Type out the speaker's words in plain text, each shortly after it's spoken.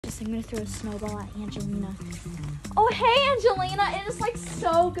I'm gonna throw a snowball at Angelina. Oh, hey, Angelina. It is like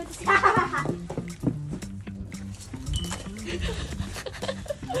so good to see you.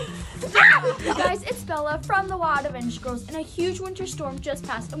 Guys, it's Bella from the Wild Adventure Girls, and a huge winter storm just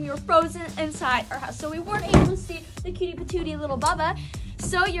passed, and we were frozen inside our house, so we weren't able to see the cutie patootie little Bubba.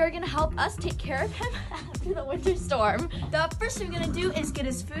 So you're gonna help us take care of him after the winter storm. The first thing we're gonna do is get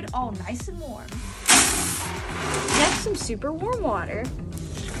his food all nice and warm. Next, some super warm water.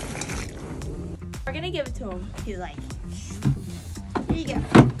 We're gonna give it to him. He's like, here you go.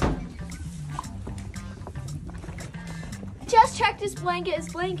 Just checked his blanket. His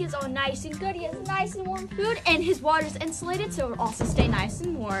blanket's all nice and good. He has nice and warm food, and his water's insulated, so it'll also stay nice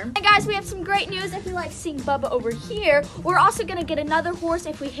and warm. And guys, we have some great news. If you like seeing Bubba over here, we're also gonna get another horse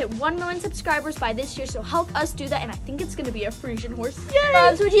if we hit 1 million subscribers by this year, so help us do that, and I think it's gonna be a Frisian horse. Yay!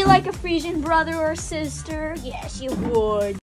 Bubs, would you like a Frisian brother or sister? Yes, you would.